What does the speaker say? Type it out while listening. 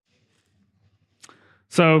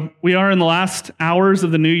So we are in the last hours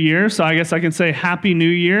of the new year, so I guess I can say Happy New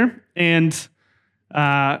Year. And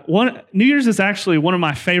New Year's is actually one of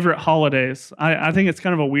my favorite holidays. I think it's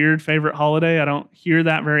kind of a weird favorite holiday. I don't hear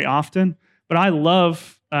that very often, but I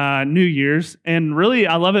love New Year's. And really,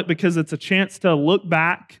 I love it because it's a chance to look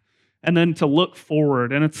back and then to look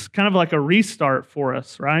forward. And it's kind of like a restart for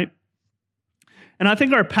us, right? And I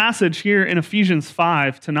think our passage here in Ephesians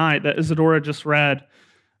 5 tonight that Isadora just read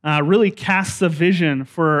really casts a vision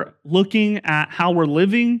for looking at how we're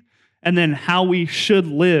living and then how we should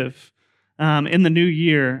live in the new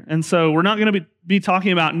year. And so we're not going to be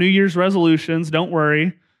talking about New Year's resolutions. Don't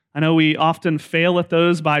worry. I know we often fail at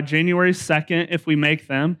those by January 2nd if we make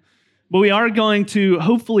them. But we are going to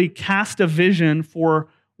hopefully cast a vision for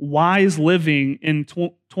wise living in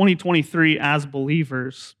 2023 as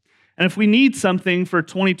believers. And if we need something for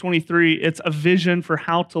 2023, it's a vision for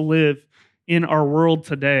how to live in our world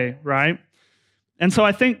today, right? And so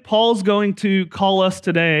I think Paul's going to call us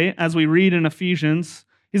today, as we read in Ephesians,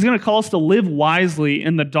 he's going to call us to live wisely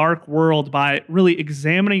in the dark world by really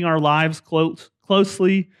examining our lives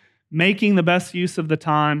closely, making the best use of the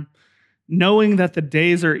time, knowing that the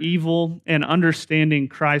days are evil, and understanding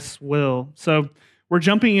Christ's will. So we're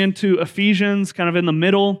jumping into Ephesians kind of in the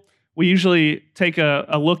middle. We usually take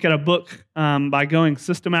a look at a book by going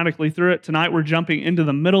systematically through it. Tonight we're jumping into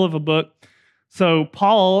the middle of a book. So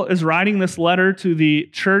Paul is writing this letter to the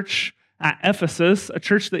church at Ephesus, a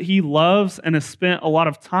church that he loves and has spent a lot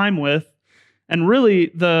of time with. And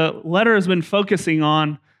really, the letter has been focusing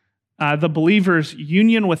on the believer's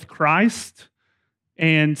union with Christ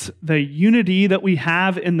and the unity that we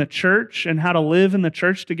have in the church and how to live in the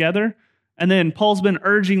church together. And then Paul's been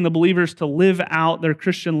urging the believers to live out their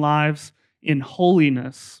Christian lives in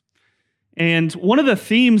holiness. And one of the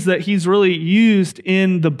themes that he's really used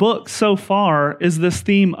in the book so far is this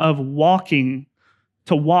theme of walking,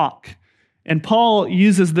 to walk. And Paul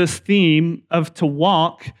uses this theme of to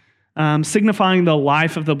walk, signifying the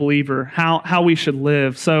life of the believer, how we should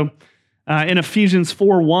live. So in Ephesians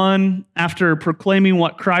 4:1, after proclaiming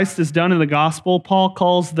what Christ has done in the gospel, Paul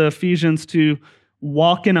calls the Ephesians to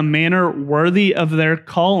walk in a manner worthy of their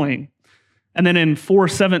calling. And then in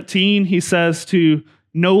 4:17, he says to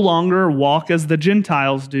no longer walk as the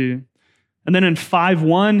Gentiles do. And then in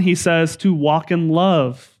 5:1, he says to walk in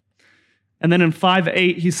love. And then in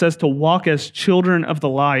 5:8, he says to walk as children of the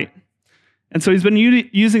light. And so he's been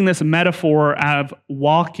using this metaphor of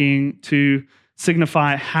walking to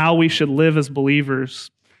signify how we should live as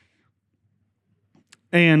believers.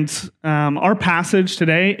 And our passage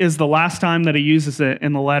today is the last time that he uses it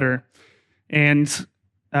in the letter. And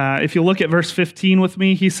if you look at verse 15 with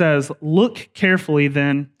me, he says, "Look carefully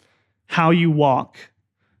then how you walk,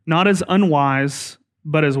 not as unwise,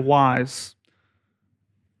 but as wise."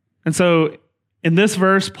 And so in this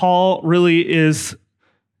verse, Paul really is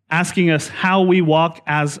asking us how we walk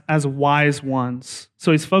as wise ones.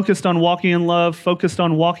 So he's focused on walking in love, focused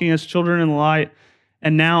on walking as children in the light.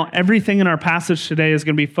 And now everything in our passage today is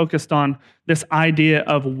going to be focused on this idea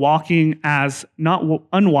of walking as not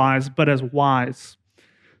unwise, but as wise.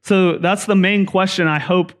 So that's the main question I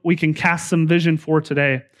hope we can cast some vision for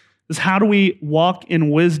today, is how do we walk in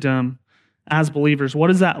wisdom as believers? What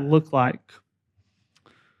does that look like?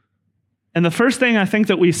 And the first thing I think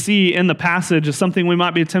that we see in the passage is something we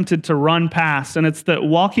might be tempted to run past, and it's that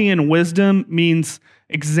walking in wisdom means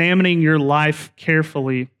examining your life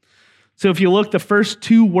carefully. So if you look, the first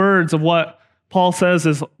two words of what Paul says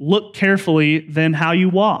is, look carefully, then how you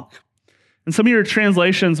walk. And some of your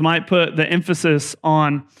translations might put the emphasis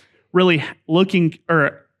on really looking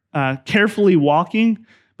or carefully walking,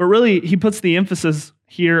 but really he puts the emphasis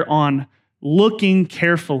here on looking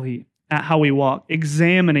carefully at how we walk,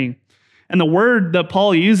 examining. And the word that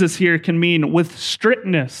Paul uses here can mean with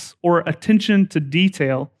strictness or attention to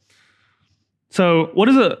detail. So what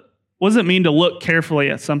does it mean to look carefully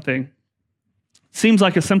at something? Seems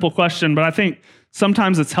like a simple question, but I think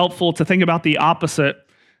sometimes it's helpful to think about the opposite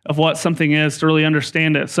of what something is to really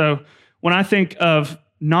understand it. So when I think of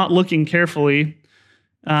not looking carefully,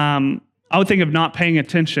 I would think of not paying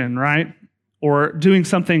attention, right? Or doing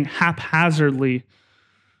something haphazardly.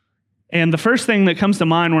 And the first thing that comes to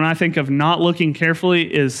mind when I think of not looking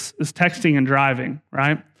carefully is texting and driving,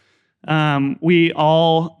 right? We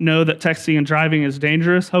all know that texting and driving is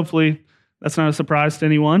dangerous. Hopefully that's not a surprise to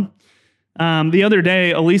anyone. The other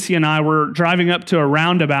day, Alicia and I were driving up to a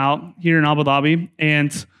roundabout here in Abu Dhabi,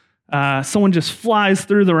 and someone just flies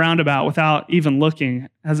through the roundabout without even looking.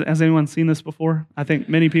 Has anyone seen this before? I think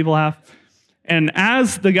many people have. And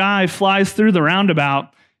as the guy flies through the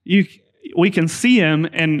roundabout, we can see him,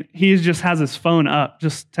 and he just has his phone up,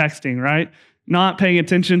 just texting, right? not paying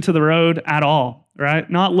attention to the road at all, right?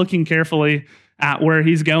 Not looking carefully at where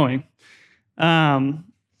he's going. And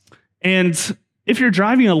if you're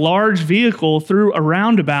driving a large vehicle through a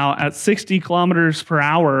roundabout at 60 kilometers per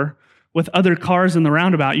hour with other cars in the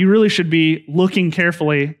roundabout, you really should be looking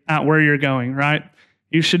carefully at where you're going, right?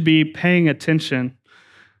 You should be paying attention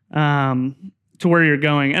to where you're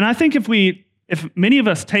going. And I think if many of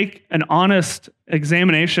us take an honest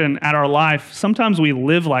examination at our life, sometimes we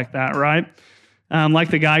live like that, right? Like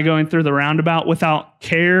the guy going through the roundabout without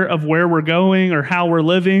care of where we're going or how we're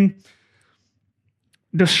living,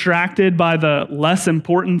 distracted by the less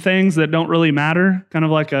important things that don't really matter, kind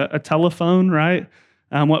of like a telephone, right?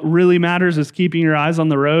 What really matters is keeping your eyes on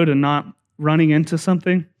the road and not running into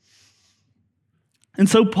something. And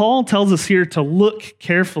so Paul tells us here to look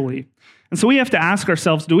carefully. And so we have to ask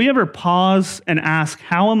ourselves, do we ever pause and ask,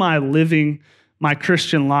 how am I living my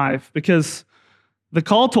Christian life? Because the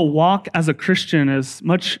call to walk as a Christian is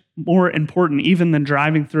much more important even than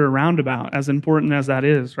driving through a roundabout, as important as that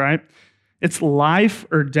is, right? It's life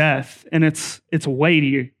or death, and it's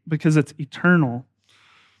weighty because it's eternal.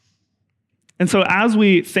 And so as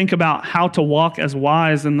we think about how to walk as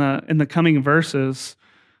wise in the coming verses,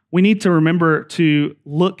 we need to remember to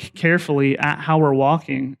look carefully at how we're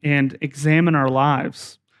walking and examine our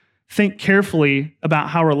lives. Think carefully about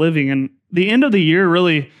how we're living. And the end of the year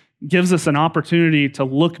really gives us an opportunity to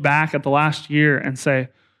look back at the last year and say,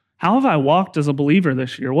 how have I walked as a believer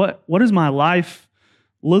this year? What has my life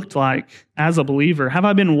looked like as a believer? Have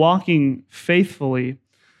I been walking faithfully?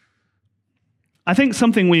 I think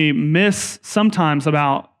something we miss sometimes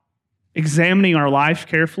about examining our life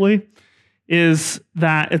carefully is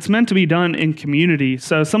that it's meant to be done in community.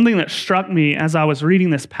 So something that struck me as I was reading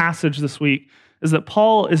this passage this week is that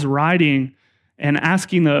Paul is writing and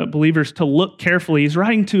asking the believers to look carefully. He's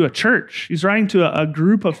writing to a church. He's writing to a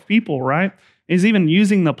group of people, right? He's even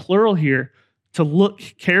using the plural here, to look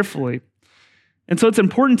carefully. And so it's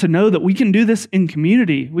important to know that we can do this in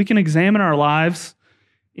community. We can examine our lives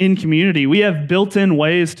in community. We have built-in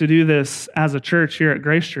ways to do this as a church here at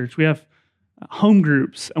Grace Church. We have home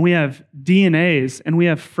groups, and we have DNAs, and we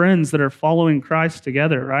have friends that are following Christ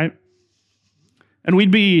together, right? And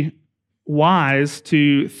we'd be wise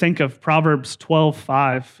to think of Proverbs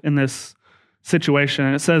 12:5 in this situation.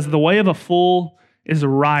 And it says, the way of a fool is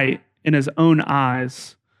right in his own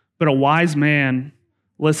eyes, but a wise man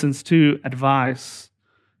listens to advice.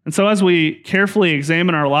 And so as we carefully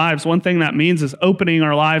examine our lives, one thing that means is opening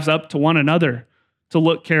our lives up to one another to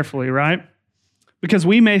look carefully, right? Because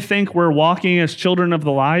we may think we're walking as children of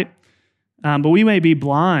the light, but we may be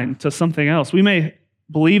blind to something else. We may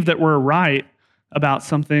believe that we're right about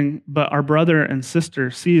something, but our brother and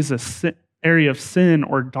sister sees an area of sin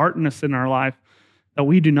or darkness in our life that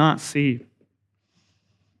we do not see.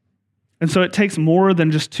 And so it takes more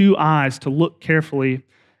than just two eyes to look carefully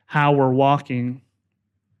how we're walking.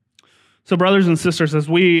 So brothers and sisters, as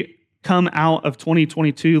we come out of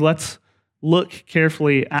 2022, let's look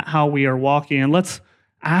carefully at how we are walking, and let's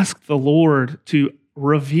ask the Lord to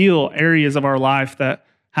reveal areas of our life that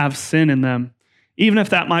have sin in them. Even if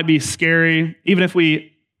that might be scary, even if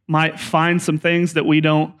we might find some things that we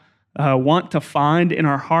don't want to find in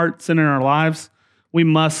our hearts and in our lives, we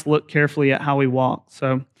must look carefully at how we walk.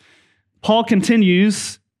 So Paul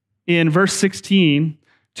continues in verse 16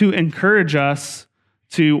 to encourage us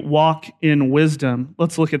to walk in wisdom.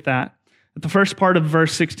 Let's look at that. At the first part of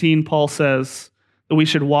verse 16, Paul says that we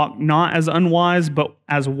should walk not as unwise, but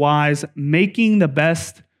as wise, making the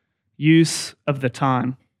best use of the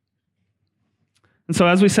time. And so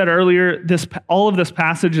as we said earlier, all of this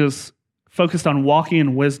passage is focused on walking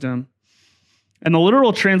in wisdom. And the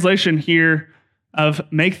literal translation here of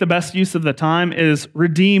make the best use of the time is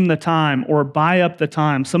redeem the time or buy up the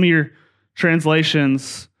time. Some of your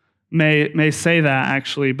translations may say that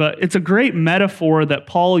actually, but it's a great metaphor that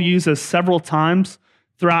Paul uses several times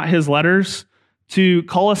throughout his letters to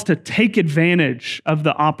call us to take advantage of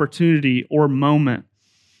the opportunity or moment.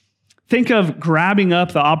 Think of grabbing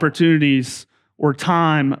up the opportunities or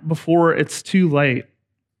time before it's too late,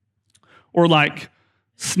 or like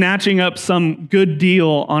snatching up some good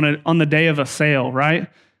deal on the day of a sale, right?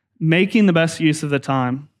 Making the best use of the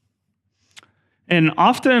time. And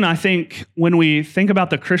often I think when we think about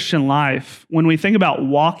the Christian life, when we think about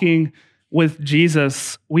walking with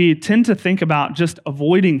Jesus, we tend to think about just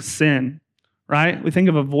avoiding sin, right? We think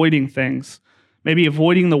of avoiding things, maybe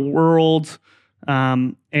avoiding the world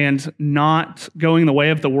and not going the way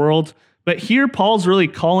of the world. But here Paul's really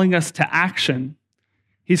calling us to action.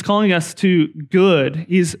 He's calling us to good.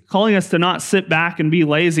 He's calling us to not sit back and be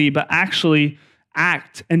lazy, but actually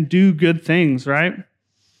act and do good things, right?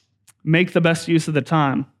 make the best use of the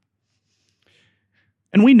time.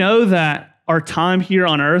 And we know that our time here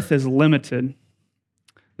on earth is limited,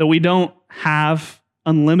 that we don't have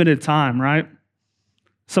unlimited time, right?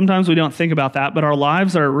 Sometimes we don't think about that, but our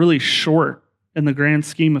lives are really short in the grand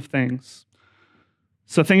scheme of things.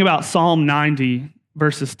 So think about Psalm 90,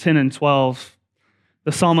 verses 10 and 12.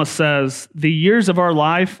 The psalmist says, "The years of our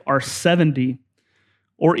life are 70,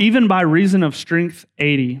 or even by reason of strength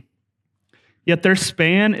 80. Yet their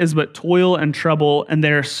span is but toil and trouble, and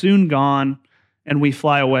they are soon gone, and we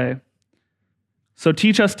fly away. So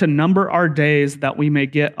teach us to number our days that we may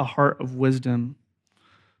get a heart of wisdom."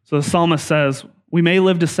 So the psalmist says, we may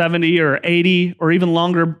live to 70 or 80 or even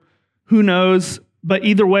longer, who knows, but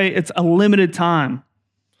either way, it's a limited time.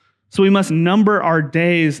 So we must number our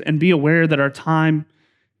days and be aware that our time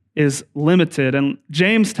is limited. And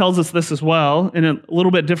James tells us this as well in a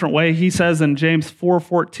little bit different way. He says in James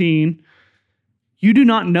 4:14, "You do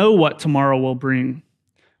not know what tomorrow will bring.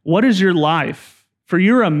 What is your life? For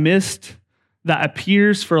you're a mist that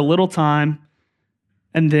appears for a little time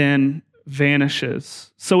and then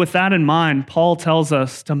vanishes." So with that in mind, Paul tells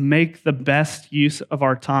us to make the best use of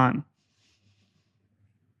our time.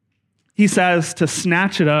 He says to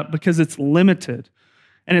snatch it up because it's limited.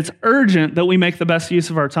 And it's urgent that we make the best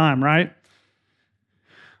use of our time, right?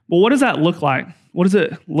 Well, what does that look like? What does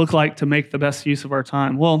it look like to make the best use of our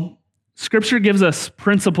time? Well, Scripture gives us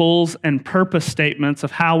principles and purpose statements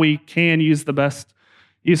of how we can use the best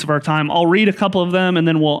use of our time. I'll read a couple of them and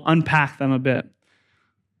then we'll unpack them a bit.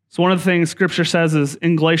 So one of the things Scripture says is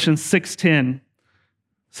in Galatians 6:10,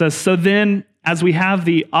 says, "So then, as we have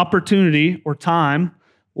the opportunity or time,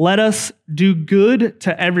 let us do good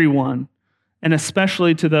to everyone, and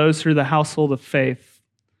especially to those through the household of faith."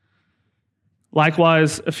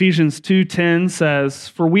 Likewise, Ephesians 2:10 says,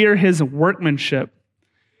 "For we are his workmanship,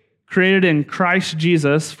 created in Christ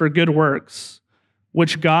Jesus for good works,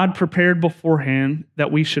 which God prepared beforehand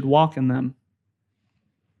that we should walk in them."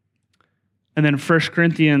 And then 1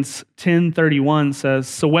 Corinthians 10:31 says,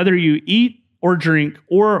 "So whether you eat or drink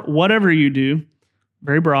or whatever you do,"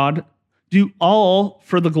 very broad, "do all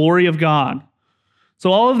for the glory of God."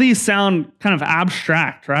 So all of these sound kind of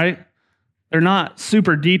abstract, right? They're not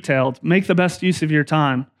super detailed. Make the best use of your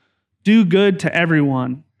time. Do good to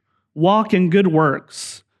everyone. Walk in good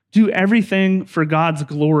works. Do everything for God's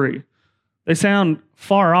glory. They sound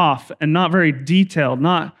far off and not very detailed,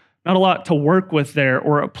 not a lot to work with there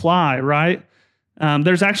or apply, right?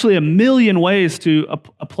 There's actually a million ways to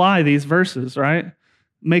apply these verses, right?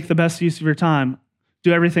 Make the best use of your time.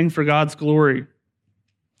 Do everything for God's glory.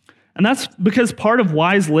 And that's because part of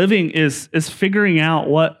wise living is figuring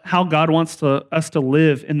out how God wants us to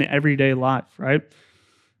live in the everyday life, right?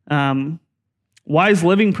 Wise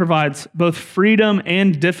living provides both freedom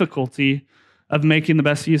and difficulty of making the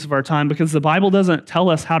best use of our time because the Bible doesn't tell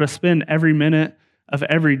us how to spend every minute of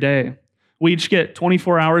every day. We each get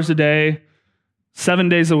 24 hours a day, 7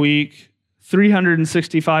 days a week,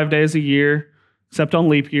 365 days a year, except on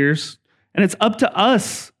leap years. And it's up to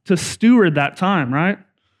us to steward that time, right?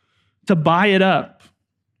 To buy it up.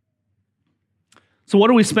 So what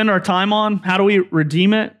do we spend our time on? How do we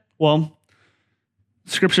redeem it? Well,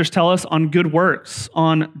 Scriptures tell us on good works,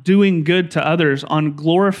 on doing good to others, on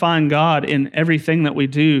glorifying God in everything that we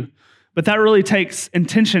do. But that really takes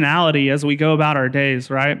intentionality as we go about our days,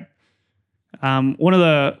 right? One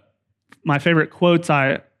of my favorite quotes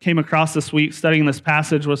I came across this week studying this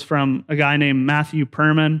passage was from a guy named Matthew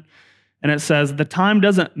Perman, and it says, "The time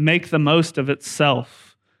doesn't make the most of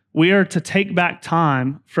itself. We are to take back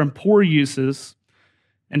time from poor uses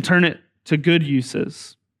and turn it to good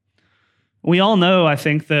uses." We all know, I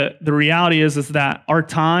think, that the reality is that our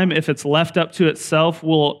time, if it's left up to itself,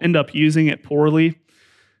 we'll end up using it poorly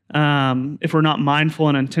if we're not mindful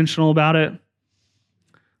and intentional about it.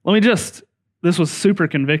 This was super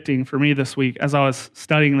convicting for me this week as I was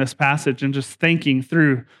studying this passage and just thinking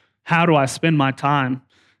through, how do I spend my time?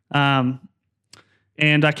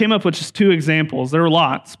 And I came up with just two examples. There were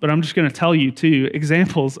lots, but I'm just going to tell you two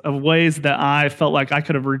examples of ways that I felt like I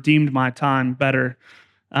could have redeemed my time better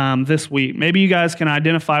this week. Maybe you guys can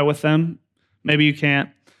identify with them. Maybe you can't.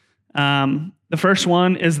 The first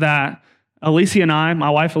one is that Alicia and I, my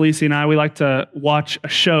wife Alicia and I, we like to watch a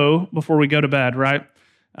show before we go to bed, right?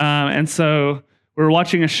 And so we were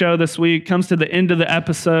watching a show this week, comes to the end of the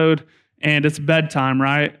episode, and it's bedtime,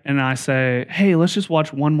 right? And I say, "Hey, let's just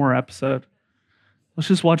watch one more episode. Let's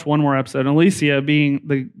just watch one more episode." And Alicia, being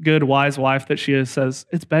the good, wise wife that she is, says,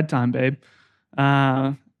 "It's bedtime, babe."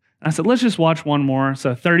 I said, "Let's just watch one more."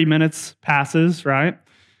 So 30 minutes passes, right?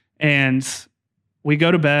 And we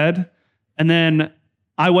go to bed. And then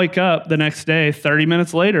I wake up the next day 30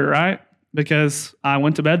 minutes later, right? Because I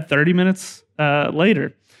went to bed 30 minutes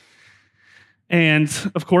later. And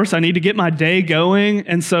of course, I need to get my day going.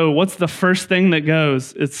 And so what's the first thing that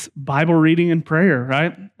goes? It's Bible reading and prayer,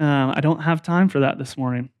 right? I don't have time for that this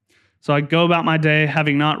morning. So I go about my day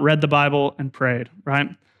having not read the Bible and prayed, right?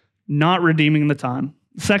 Not redeeming the time.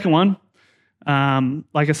 The second one,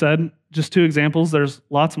 like I said, just 2 examples. There's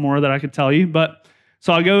lots more that I could tell you. But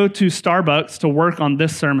so I go to Starbucks to work on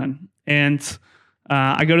this sermon. And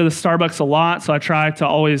I go to the Starbucks a lot, so I try to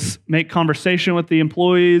always make conversation with the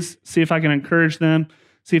employees, see if I can encourage them,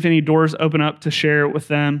 see if any doors open up to share with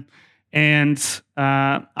them. And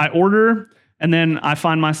I order, and then I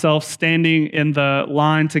find myself standing in the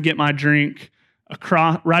line to get my drink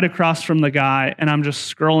right across from the guy, and I'm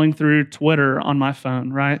just scrolling through Twitter on my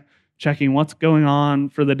phone, right? Checking what's going on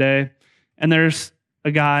for the day. And there's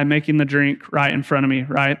a guy making the drink right in front of me,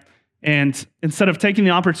 right? And instead of taking the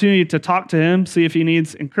opportunity to talk to him, see if he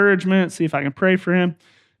needs encouragement, see if I can pray for him,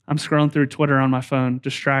 I'm scrolling through Twitter on my phone,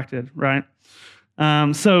 distracted, right?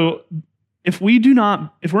 So if we're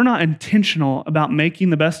not intentional about making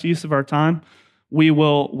the best use of our time, we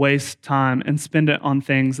will waste time and spend it on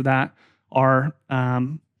things that are,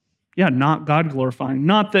 not God glorifying.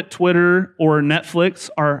 Not that Twitter or Netflix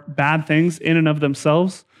are bad things in and of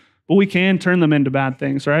themselves, but we can turn them into bad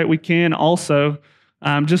things, right? We can also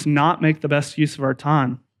just not make the best use of our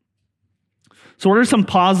time. So what are some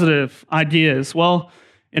positive ideas? Well,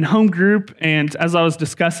 in home group, and as I was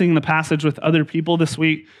discussing the passage with other people this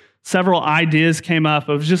week, several ideas came up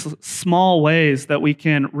of just small ways that we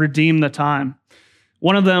can redeem the time.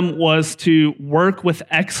 One of them was to work with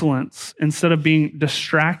excellence instead of being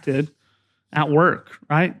distracted at work,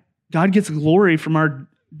 right? God gets glory from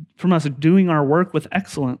us doing our work with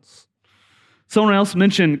excellence. Someone else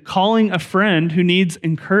mentioned calling a friend who needs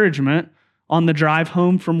encouragement on the drive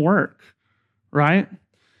home from work, right?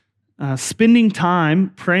 Spending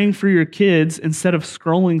time praying for your kids instead of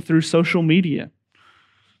scrolling through social media.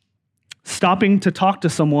 Stopping to talk to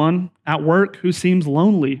someone at work who seems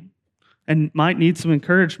lonely and might need some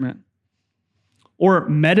encouragement. Or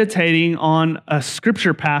meditating on a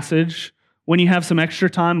scripture passage when you have some extra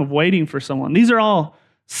time of waiting for someone. These are all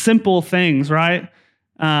simple things, right?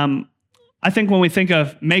 I think when we think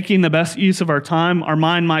of making the best use of our time, our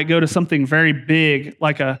mind might go to something very big,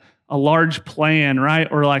 like a large plan,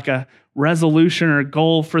 right? Or like a resolution or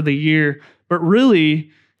goal for the year. But really,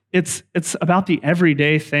 it's about the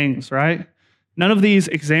everyday things, right? None of these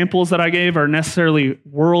examples that I gave are necessarily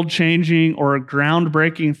world-changing or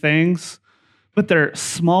groundbreaking things, but they're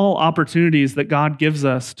small opportunities that God gives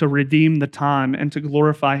us to redeem the time and to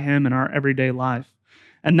glorify Him in our everyday life.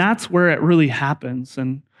 And that's where it really happens.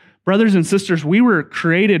 And brothers and sisters, we were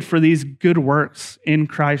created for these good works in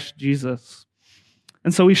Christ Jesus.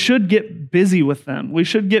 And so we should get busy with them. We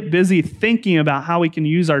should get busy thinking about how we can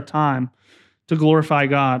use our time to glorify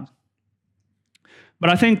God. But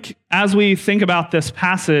I think as we think about this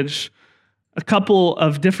passage, a couple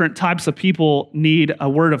of different types of people need a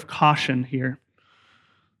word of caution here.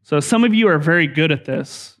 So some of you are very good at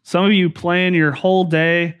this. Some of you plan your whole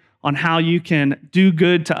day on how you can do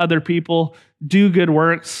good to other people, do good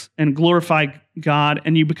works, and glorify God,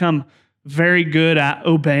 and you become very good at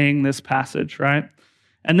obeying this passage, right?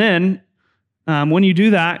 And then when you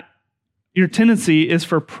do that, your tendency is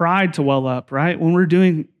for pride to well up, right? When we're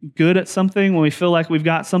doing good at something, when we feel like we've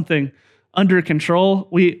got something under control,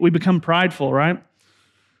 we become prideful, right?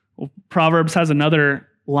 Well, Proverbs has another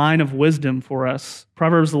line of wisdom for us.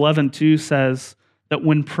 Proverbs 11:2 says that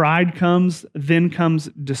when pride comes, then comes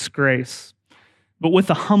disgrace. But with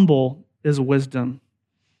the humble is wisdom.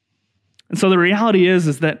 And so the reality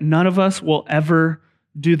is that none of us will ever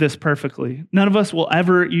do this perfectly. None of us will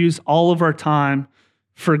ever use all of our time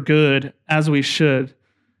for good as we should.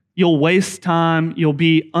 You'll waste time. You'll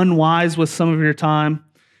be unwise with some of your time.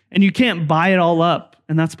 And you can't buy it all up.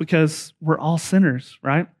 And that's because we're all sinners,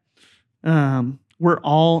 right? We're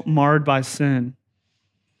all marred by sin.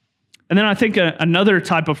 And then I think another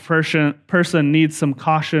type of person needs some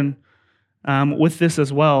caution with this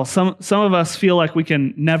as well. Some of us feel like we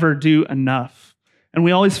can never do enough. And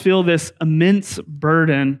we always feel this immense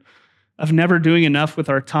burden of never doing enough with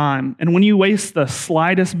our time. And when you waste the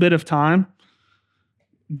slightest bit of time,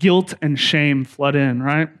 guilt and shame flood in,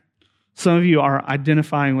 right? Some of you are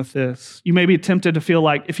identifying with this. You may be tempted to feel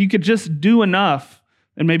like if you could just do enough,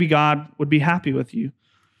 then maybe God would be happy with you.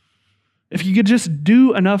 If you could just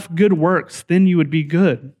do enough good works, then you would be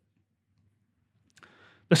good.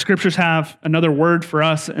 The scriptures have another word for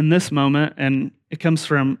us in this moment, and it comes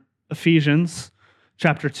from Ephesians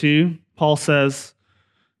chapter 2. Paul says,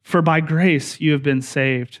 For by grace you have been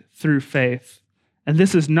saved through faith. And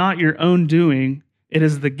this is not your own doing, it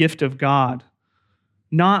is the gift of God,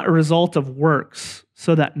 not a result of works,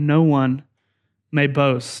 so that no one may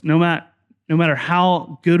boast. No matter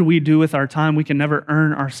how good we do with our time, we can never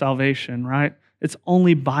earn our salvation, right? It's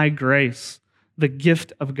only by grace, the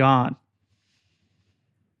gift of God.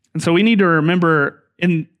 And so we need to remember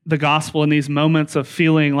in the gospel, in these moments of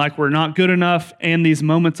feeling like we're not good enough and these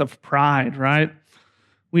moments of pride, right?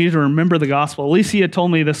 We need to remember the gospel. Alicia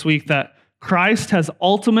told me this week that Christ has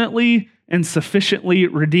ultimately and sufficiently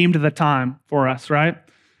redeemed the time for us, right?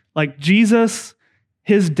 Like Jesus,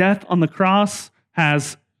 his death on the cross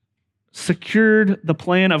has secured the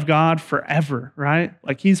plan of God forever, right?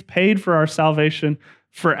 Like he's paid for our salvation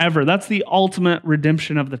forever. That's the ultimate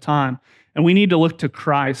redemption of the time. And we need to look to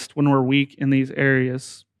Christ when we're weak in these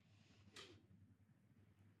areas.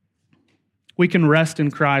 We can rest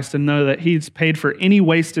in Christ and know that he's paid for any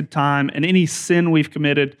wasted time and any sin we've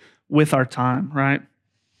committed with our time, right?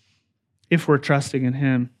 If we're trusting in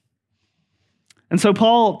him. And so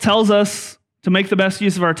Paul tells us to make the best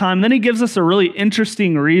use of our time. Then he gives us a really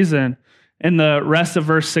interesting reason in the rest of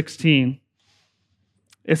verse 16.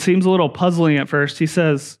 It seems a little puzzling at first. He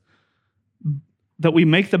says that we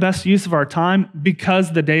make the best use of our time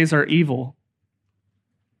because the days are evil.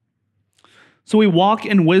 So we walk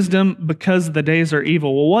in wisdom because the days are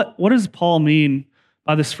evil. Well, what does Paul mean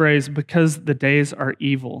by this phrase, because the days are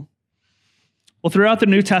evil? Well, throughout the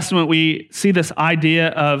New Testament, we see this idea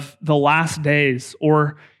of the last days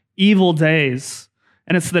or evil days.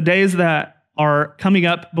 And it's the days that are coming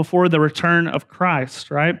up before the return of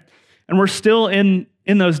Christ, right? And we're still in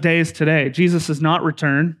those days today. Jesus has not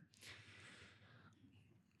returned.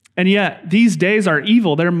 And yet, these days are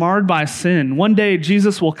evil. They're marred by sin. One day,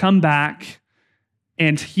 Jesus will come back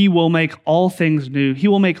and he will make all things new. He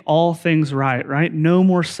will make all things right? No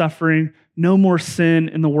more suffering, no more sin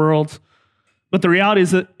in the world. But the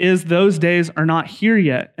reality is those days are not here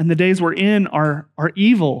yet, and the days we're in are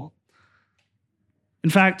evil. In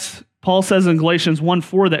fact, Paul says in Galatians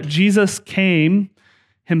 1:4 that Jesus came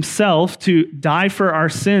himself to die for our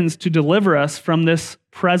sins to deliver us from this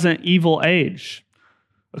present evil age,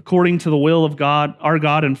 according to the will of God, our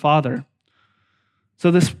God and Father. So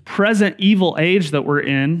this present evil age that we're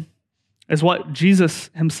in is what Jesus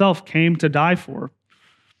himself came to die for.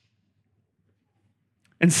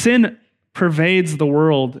 And sin pervades the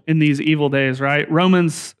world in these evil days, right?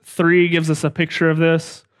 Romans 3 gives us a picture of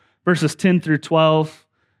this, verses 10 through 12.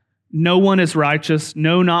 No one is righteous,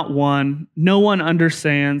 no, not one. No one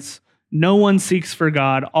understands. No one seeks for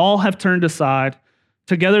God. All have turned aside.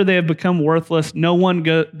 Together they have become worthless. No one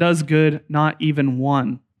does good, not even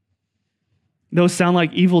one. Those sound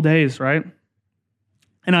like evil days, right?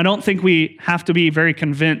 And I don't think we have to be very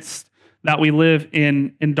convinced that we live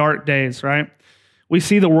in dark days, right? We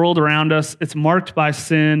see the world around us. It's marked by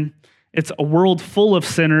sin. It's a world full of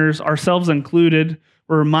sinners, ourselves included.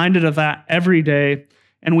 We're reminded of that every day.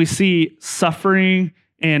 And we see suffering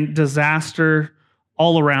and disaster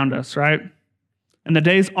all around us, right? And the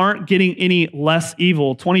days aren't getting any less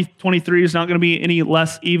evil. 2023 is not going to be any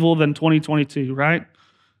less evil than 2022, right?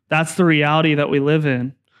 That's the reality that we live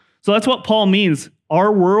in. So that's what Paul means.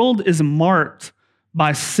 Our world is marked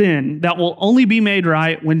by sin that will only be made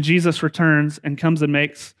right when Jesus returns and comes and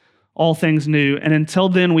makes all things new. And until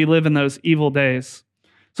then, we live in those evil days.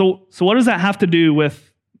 So what does that have to do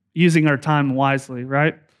with using our time wisely,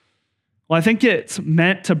 right? Well, I think it's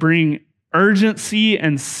meant to bring urgency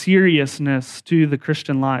and seriousness to the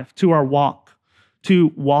Christian life, to our walk,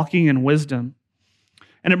 to walking in wisdom.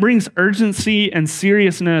 And it brings urgency and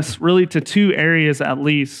seriousness really to two areas at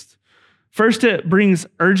least. First, it brings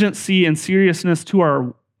urgency and seriousness to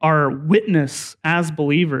our witness as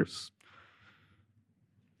believers.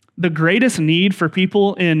 The greatest need for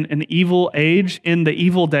people in an evil age, in the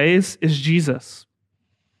evil days, is Jesus.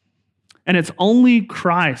 And it's only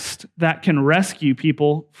Christ that can rescue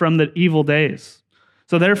people from the evil days.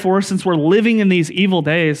 So therefore, since we're living in these evil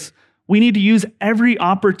days, we need to use every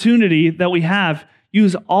opportunity that we have,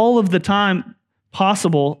 use all of the time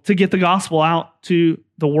possible to get the gospel out to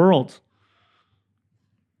the world.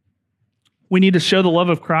 We need to show the love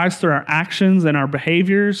of Christ through our actions and our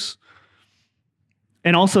behaviors,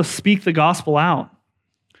 and also speak the gospel out.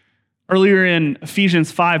 Earlier in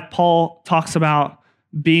Ephesians 5, Paul talks about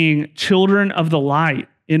being children of the light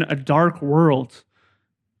in a dark world.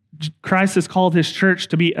 Christ has called his church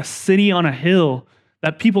to be a city on a hill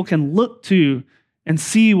that people can look to and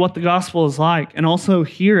see what the gospel is like and also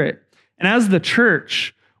hear it. And as the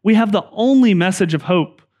church, we have the only message of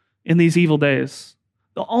hope in these evil days.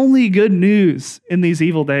 the only good news in these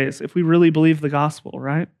evil days, if we really believe the gospel,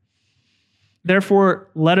 right? Therefore,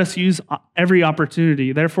 let us use every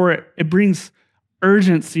opportunity. Therefore, it brings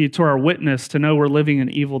urgency to our witness to know we're living in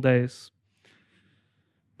evil days.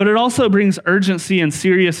 But it also brings urgency and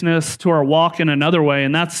seriousness to our walk in another way,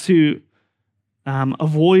 and that's to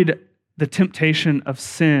avoid the temptation of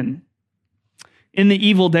sin. In the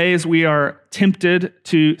evil days, we are tempted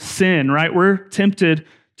to sin, right? We're tempted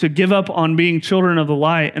to give up on being children of the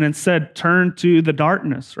light and instead turn to the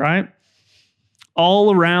darkness, right?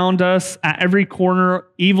 All around us, at every corner,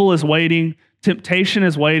 evil is waiting, temptation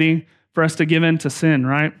is waiting for us to give in to sin,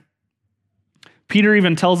 right? Peter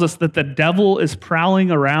even tells us that the devil is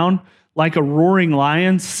prowling around like a roaring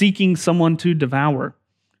lion, seeking someone to devour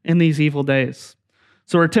in these evil days.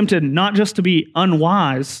 So we're tempted not just to be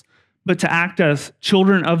unwise, but to act as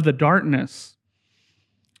children of the darkness.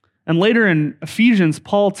 And later in Ephesians,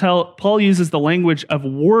 Paul uses the language of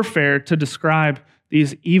warfare to describe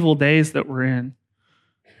these evil days that we're in.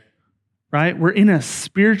 Right? We're in a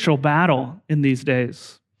spiritual battle in these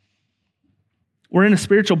days. We're in a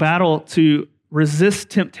spiritual battle to resist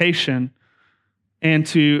temptation and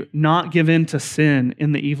to not give in to sin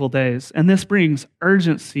in the evil days. And this brings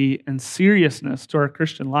urgency and seriousness to our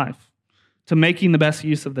Christian life, to making the best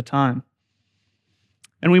use of the time.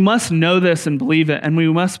 And we must know this and believe it, and we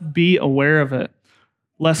must be aware of it,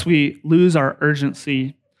 lest we lose our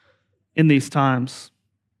urgency in these times.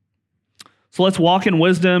 So let's walk in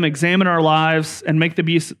wisdom, examine our lives, and make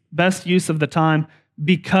the best use of the time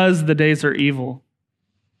because the days are evil.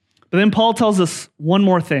 But then Paul tells us one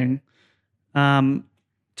more thing,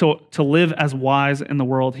 to live as wise in the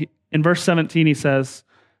world. In verse 17, he says,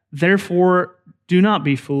 "Therefore, do not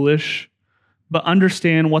be foolish, but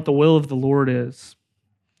understand what the will of the Lord is."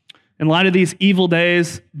 In light of these evil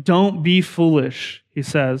days, don't be foolish, he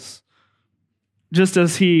says. Just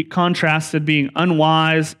as he contrasted being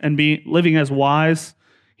unwise and living as wise,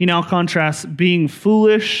 he now contrasts being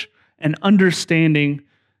foolish and understanding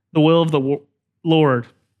the will of the Lord.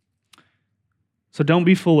 So don't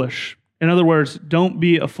be foolish. In other words, don't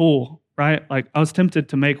be a fool, right? Like I was tempted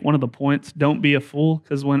to make one of the points, don't be a fool,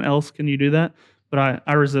 because when else can you do that? But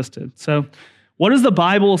I resisted. So what does the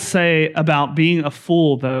Bible say about being a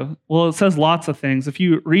fool, though? Well, it says lots of things. If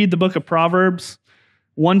you read the book of Proverbs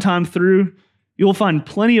one time through, you'll find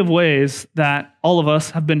plenty of ways that all of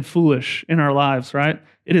us have been foolish in our lives, right?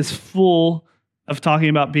 It is full of talking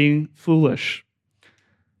about being foolish.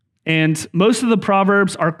 And most of the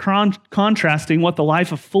Proverbs are contrasting what the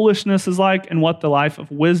life of foolishness is like and what the life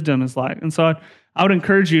of wisdom is like. And so I would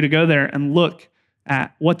encourage you to go there and look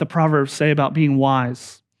at what the Proverbs say about being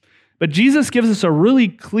wise. But Jesus gives us a really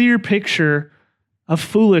clear picture of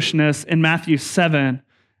foolishness in Matthew 7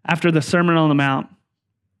 after the Sermon on the Mount.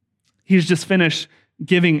 He's just finished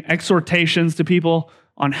giving exhortations to people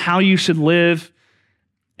on how you should live.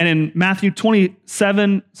 And in Matthew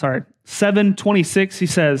 7:26, he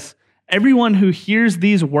says, "Everyone who hears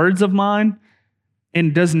these words of mine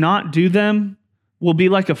and does not do them will be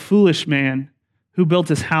like a foolish man who built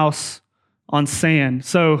his house on sand."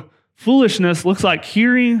 So foolishness looks like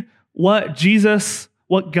hearing what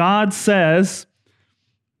God says,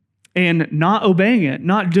 and not obeying it,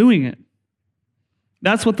 not doing it.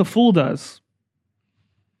 That's what the fool does.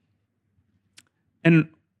 And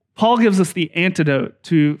Paul gives us the antidote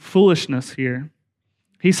to foolishness here.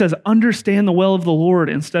 He says, understand the will of the Lord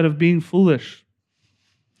instead of being foolish.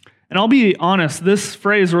 And I'll be honest, this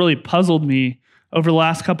phrase really puzzled me over the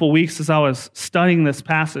last couple of weeks as I was studying this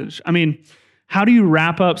passage. I mean, how do you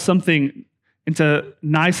wrap up something into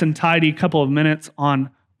nice and tidy couple of minutes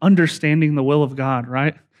on understanding the will of God,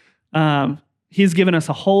 right? He's given us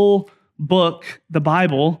a whole book, the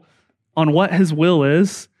Bible, on what his will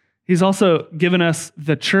is. He's also given us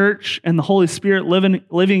the church and the Holy Spirit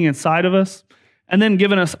living inside of us, and then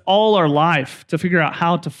given us all our life to figure out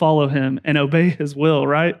how to follow him and obey his will,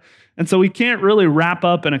 right? And so we can't really wrap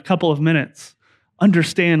up in a couple of minutes,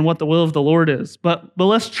 understand what the will of the Lord is. But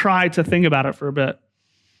let's try to think about it for a bit.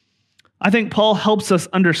 I think Paul helps us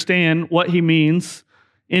understand what he means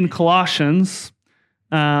in Colossians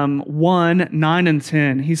 1, 9 and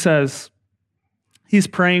 10. He says, he's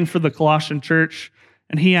praying for the Colossian church,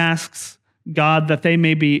 and he asks God that they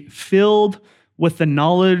may be filled with the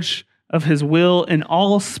knowledge of his will in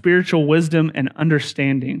all spiritual wisdom and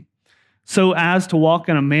understanding, so as to walk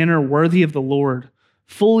in a manner worthy of the Lord,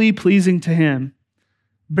 fully pleasing to him,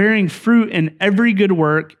 bearing fruit in every good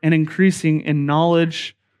work and increasing in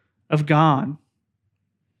knowledge of God.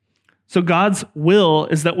 So God's will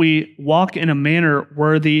is that we walk in a manner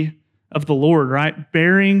worthy of the Lord, right?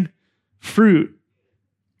 Bearing fruit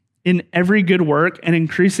in every good work and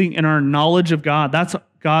increasing in our knowledge of God. That's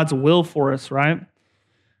God's will for us, right?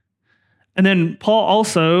 And then Paul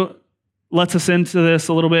also lets us into this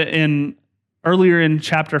a little bit earlier in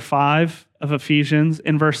chapter 5 of Ephesians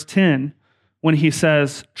in verse 10, when he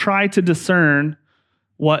says, try to discern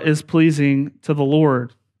what is pleasing to the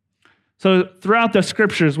Lord. So throughout the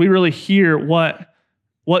scriptures, we really hear what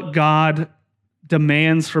God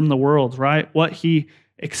demands from the world, right? What he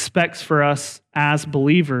expects for us as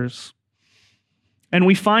believers. And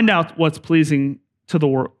we find out what's pleasing to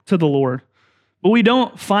the Lord. But we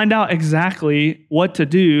don't find out exactly what to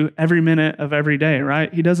do every minute of every day,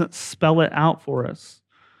 right? He doesn't spell it out for us.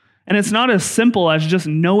 And it's not as simple as just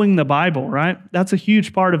knowing the Bible, right? That's a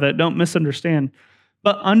huge part of it. Don't misunderstand.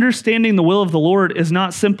 But understanding the will of the Lord is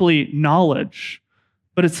not simply knowledge,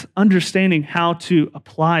 but it's understanding how to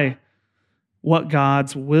apply what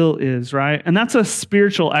God's will is, right? And that's a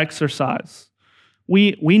spiritual exercise.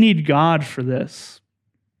 We need God for this.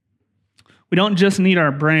 We don't just need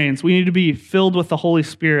our brains. We need to be filled with the Holy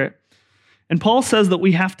Spirit. And Paul says that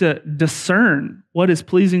we have to discern what is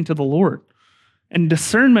pleasing to the Lord. And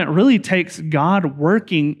discernment really takes God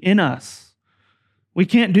working in us. We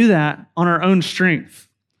can't do that on our own strength.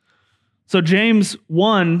 So James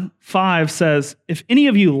 1:5 says, if any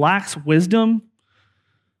of you lacks wisdom,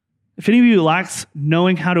 if any of you lacks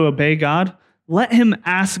knowing how to obey God, let him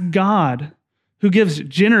ask God, who gives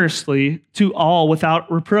generously to all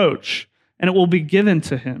without reproach, and it will be given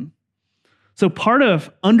to him. So part of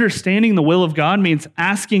understanding the will of God means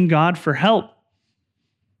asking God for help.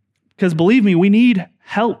 Because believe me, we need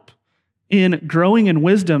help in growing in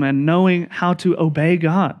wisdom and knowing how to obey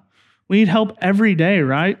God. We need help every day,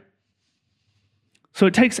 right? So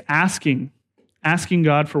it takes asking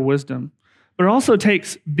God for wisdom. But it also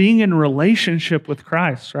takes being in relationship with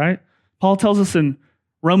Christ, right? Paul tells us in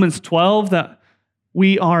Romans 12 that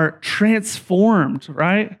we are transformed,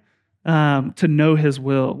 right? To know his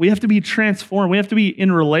will. We have to be transformed. We have to be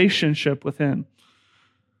in relationship with him.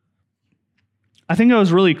 I think I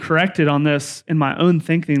was really corrected on this in my own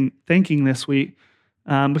thinking this week,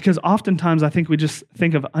 because oftentimes I think we just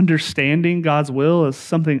think of understanding God's will as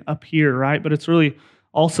something up here, right? But it's really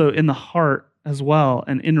also in the heart as well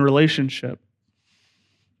and in relationship.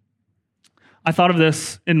 I thought of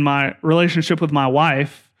this in my relationship with my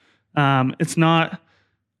wife. It's not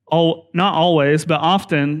always, but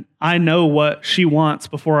often I know what she wants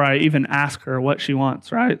before I even ask her what she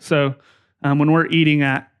wants, right? So when we're eating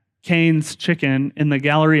at Cane's Chicken in the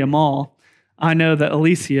Galleria Mall, I know that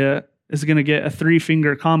Alicia is going to get a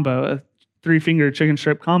 3-finger combo, a 3-finger chicken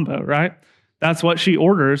strip combo, right? That's what she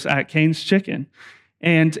orders at Cane's Chicken.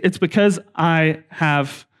 And it's because I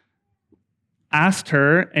have asked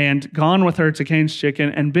her and gone with her to Cane's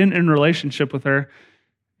Chicken and been in relationship with her,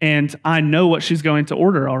 and I know what she's going to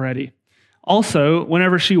order already. Also,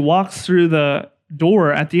 whenever she walks through the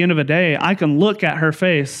door at the end of a day, I can look at her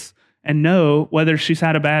face and know whether she's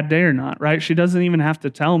had a bad day or not, right? She doesn't even have to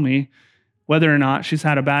tell me whether or not she's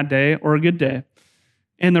had a bad day or a good day.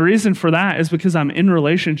 And the reason for that is because I'm in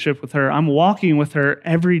relationship with her. I'm walking with her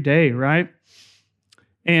every day, right?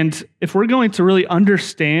 And if we're going to really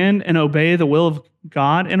understand and obey the will of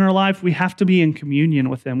God in our life, we have to be in communion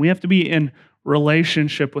with him. We have to be in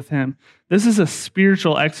relationship with him. This is a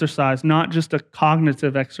spiritual exercise, not just a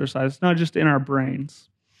cognitive exercise, not just in our brains.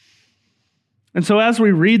 And so as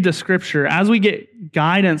we read the scripture, as we get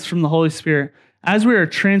guidance from the Holy Spirit, as we are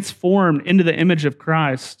transformed into the image of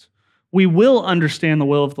Christ, we will understand the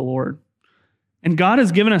will of the Lord. And God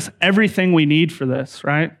has given us everything we need for this,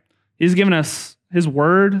 right? He's given us his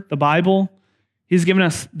word, the Bible. He's given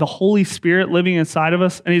us the Holy Spirit living inside of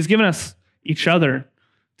us, and he's given us each other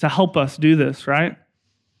to help us do this, right?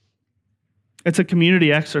 It's a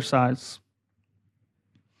community exercise.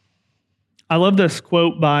 I love this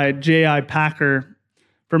quote by J.I. Packer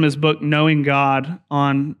from his book, Knowing God,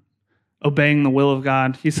 on obeying the will of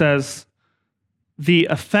God. He says, the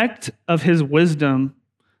effect of his gift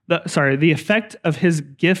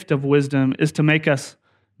of wisdom is to make us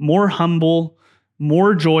more humble,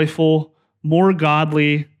 more joyful, more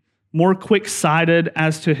godly, more quick-sighted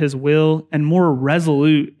as to his will, and more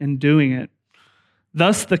resolute in doing it.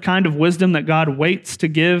 Thus, the kind of wisdom that God waits to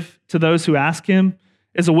give to those who ask him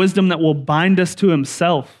is a wisdom that will bind us to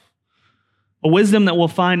himself, a wisdom that will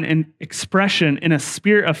find an expression in a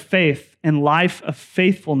spirit of faith and life of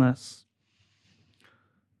faithfulness.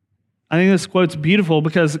 I think this quote's beautiful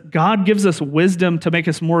because God gives us wisdom to make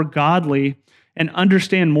us more godly and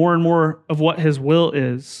understand more and more of what his will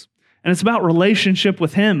is. And it's about relationship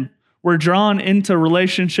with him. We're drawn into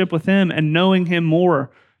relationship with him and knowing him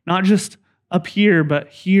more, not just up here, but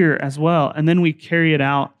here as well. And then we carry it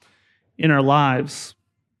out in our lives.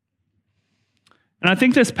 And I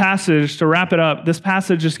think this passage, to wrap it up, this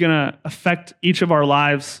passage is going to affect each of our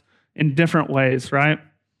lives in different ways, right?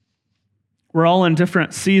 We're all in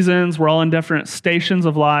different seasons. We're all in different stations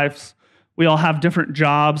of lives. We all have different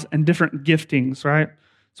jobs and different giftings, right?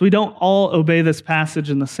 So we don't all obey this passage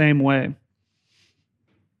in the same way.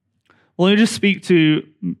 Well, let me just speak to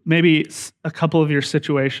maybe a couple of your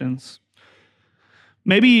situations.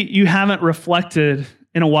 Maybe you haven't reflected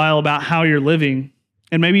in a while about how you're living,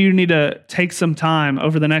 and maybe you need to take some time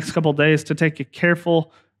over the next couple of days to take a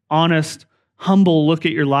careful, honest, humble look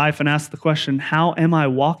at your life and ask the question, how am I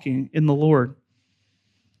walking in the Lord?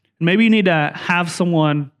 Maybe you need to have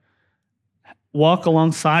someone walk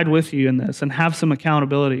alongside with you in this and have some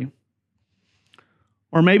accountability.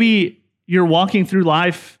 Or maybe you're walking through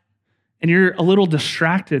life and you're a little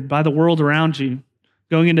distracted by the world around you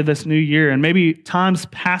going into this new year, and maybe time's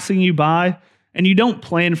passing you by and you don't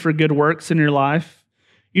plan for good works in your life.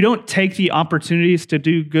 You don't take the opportunities to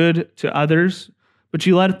do good to others, but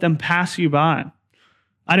you let them pass you by.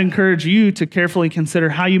 I'd encourage you to carefully consider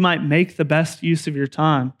how you might make the best use of your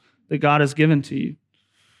time that God has given to you,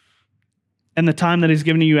 and the time that He's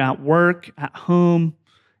given you at work, at home,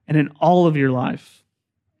 and in all of your life.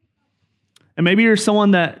 And maybe you're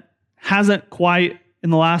someone that hasn't quite, in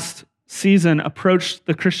the last season, approached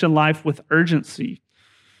the Christian life with urgency.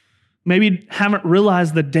 Maybe haven't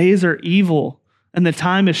realized the days are evil and the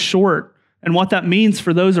time is short, and what that means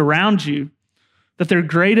for those around you, that their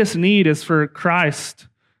greatest need is for Christ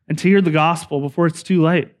and to hear the gospel before it's too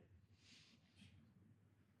late.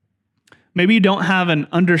 Maybe you don't have an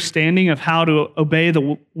understanding of how to obey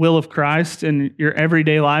the will of Christ in your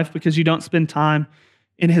everyday life because you don't spend time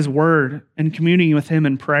in His Word and communing with Him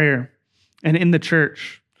in prayer and in the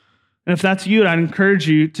church. And if that's you, I'd encourage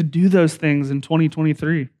you to do those things in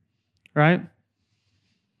 2023, right?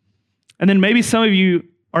 And then maybe some of you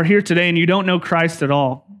are here today and you don't know Christ at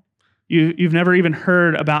all. You've never even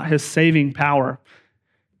heard about His saving power.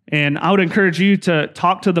 And I would encourage you to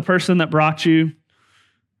talk to the person that brought you.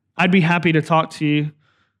 I'd be happy to talk to you.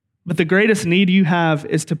 But the greatest need you have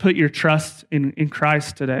is to put your trust in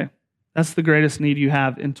Christ today. That's the greatest need you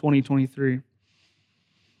have in 2023.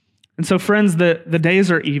 And so, friends, the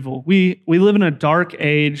days are evil. We live in a dark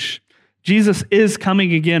age. Jesus is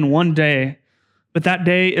coming again one day, but that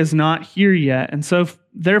day is not here yet. And so,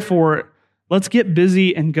 therefore, let's get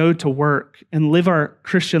busy and go to work and live our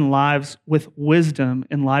Christian lives with wisdom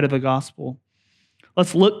in light of the gospel.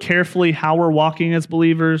 Let's look carefully how we're walking as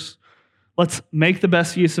believers. Let's make the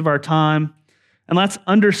best use of our time. And let's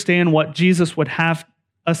understand what Jesus would have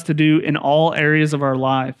us to do in all areas of our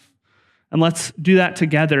life. And let's do that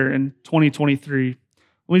together in 2023.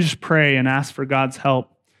 We just pray and ask for God's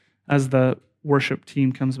help as the worship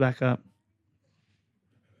team comes back up.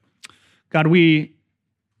 God, we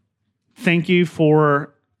thank you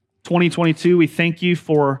for 2022. We thank you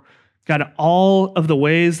for, God, all of the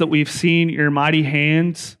ways that we've seen your mighty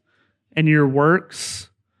hands and your works.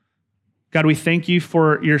 God, we thank you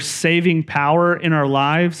for your saving power in our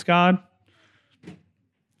lives, God.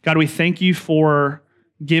 God, we thank you for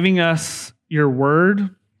giving us your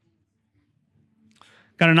word.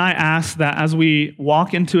 God, and I ask that as we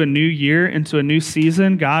walk into a new year, into a new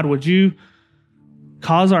season, God, would you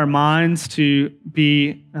cause our minds to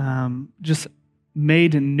be just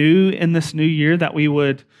made new in this new year, that we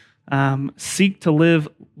would seek to live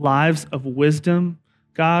lives of wisdom,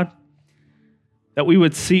 God, that we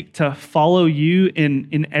would seek to follow you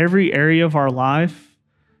in every area of our life,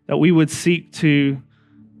 that we would seek to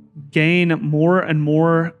gain more and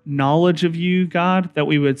more knowledge of you, God, that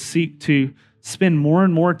we would seek to spend more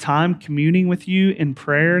and more time communing with you in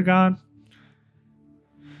prayer, God.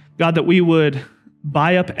 God, that we would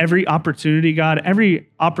buy up every opportunity, God, every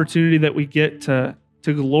opportunity that we get to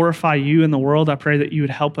glorify you in the world. I pray that you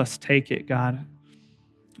would help us take it, God.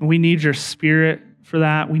 We need your Spirit for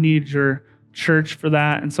that. We need your church for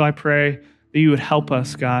that. And so I pray that you would help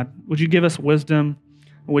us, God. Would you give us wisdom?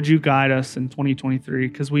 Would you guide us in 2023?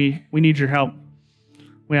 Because we need your help.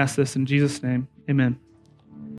 We ask this in Jesus' name. Amen.